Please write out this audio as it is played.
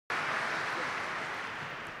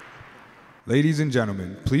Ladies and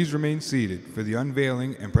gentlemen, please remain seated for the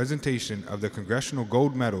unveiling and presentation of the Congressional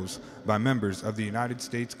Gold Medals by members of the United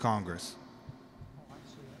States Congress.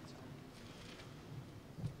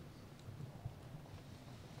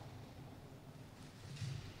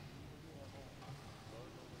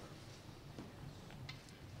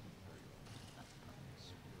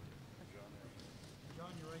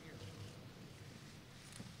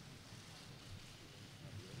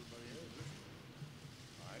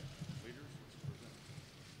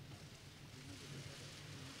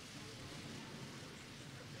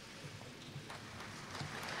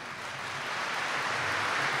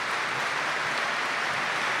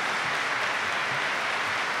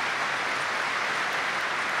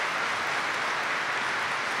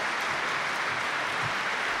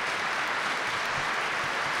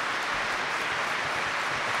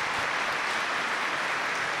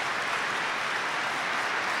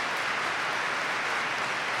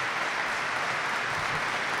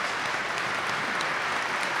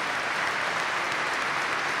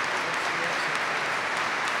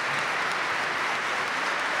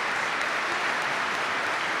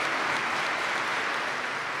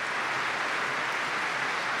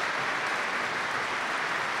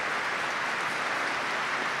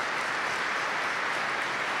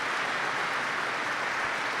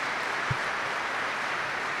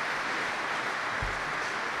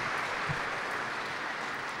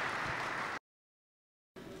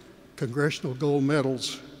 Congressional Gold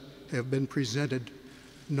Medals have been presented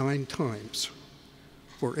 9 times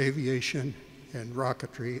for aviation and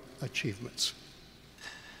rocketry achievements.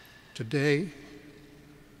 Today,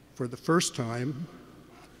 for the first time,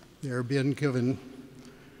 they are being given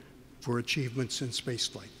for achievements in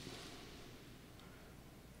spaceflight.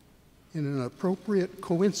 In an appropriate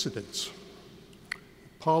coincidence,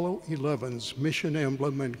 Apollo 11's mission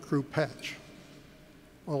emblem and crew patch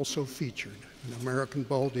also featured an American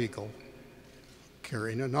bald eagle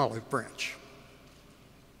carrying an olive branch.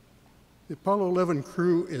 The Apollo 11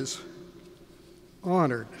 crew is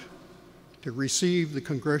honored to receive the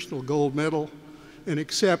Congressional Gold Medal and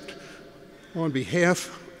accept, on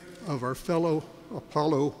behalf of our fellow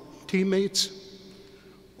Apollo teammates,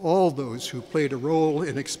 all those who played a role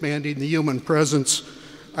in expanding the human presence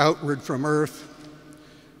outward from Earth,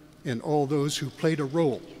 and all those who played a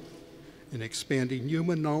role in expanding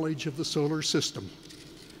human knowledge of the solar system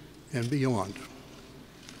and beyond.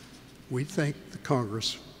 We thank the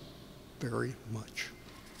Congress very much.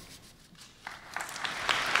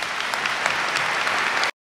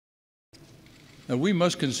 Now, we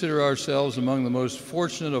must consider ourselves among the most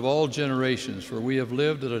fortunate of all generations, for we have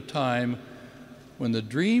lived at a time when the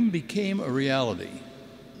dream became a reality,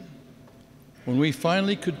 when we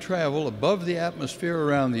finally could travel above the atmosphere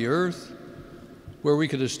around the Earth, where we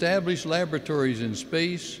could establish laboratories in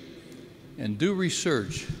space and do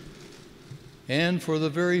research, and for the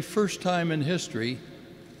very first time in history,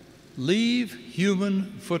 leave human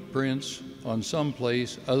footprints on some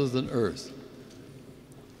place other than Earth,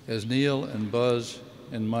 as Neil and Buzz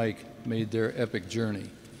and Mike made their epic journey.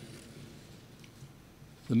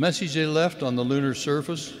 The message they left on the lunar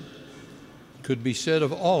surface could be said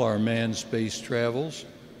of all our manned space travels.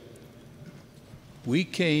 We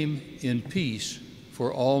came in peace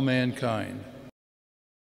for all mankind.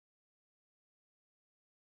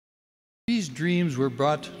 These dreams were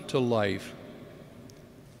brought to life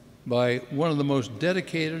by one of the most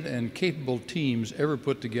dedicated and capable teams ever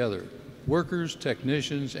put together. Workers,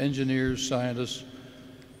 technicians, engineers, scientists.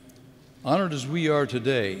 Honored as we are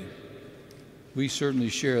today, we certainly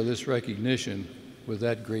share this recognition with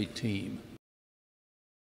that great team.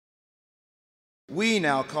 We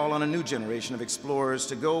now call on a new generation of explorers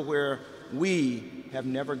to go where we have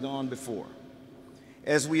never gone before.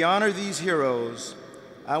 As we honor these heroes,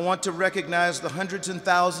 I want to recognize the hundreds and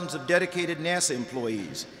thousands of dedicated NASA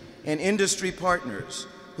employees and industry partners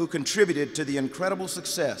who contributed to the incredible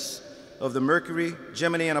success of the Mercury,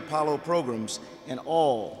 Gemini, and Apollo programs and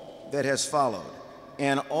all that has followed,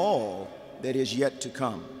 and all that is yet to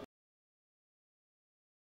come.